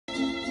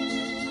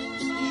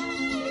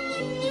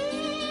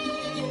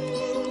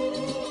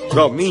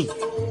Love me.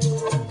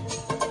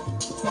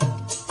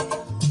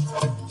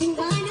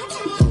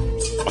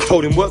 I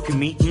told him work with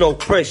me, no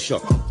pressure.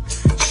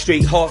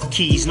 Straight half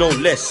keys, no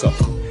lesser.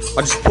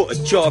 I just put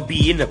a jar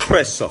B in the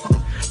presser.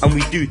 And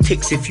we do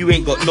ticks if you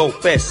ain't got no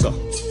besser.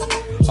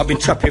 I've been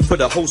trapping for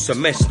the whole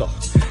semester.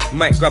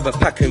 Might grab a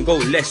pack and go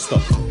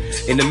Leicester.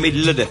 In the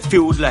middle of the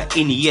field like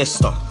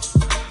Iniesta.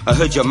 I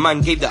heard your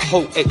man gave that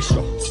whole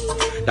extra.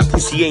 That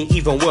pussy ain't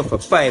even worth a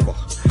fiver.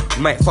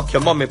 Might fuck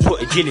your mum and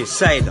put a gin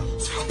inside her.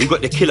 We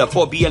got the killer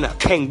Bobby and that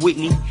Peng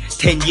Whitney.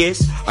 10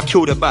 years, I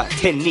killed about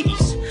 10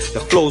 nitties. The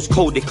flow's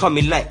cold, they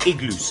coming like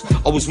igloos.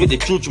 I was with the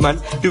judge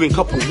man, doing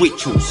couple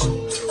rituals.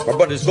 My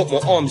brother's got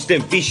more arms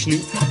than Vishnu.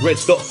 Red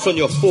dots on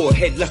your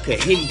forehead like a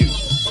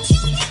Hindu.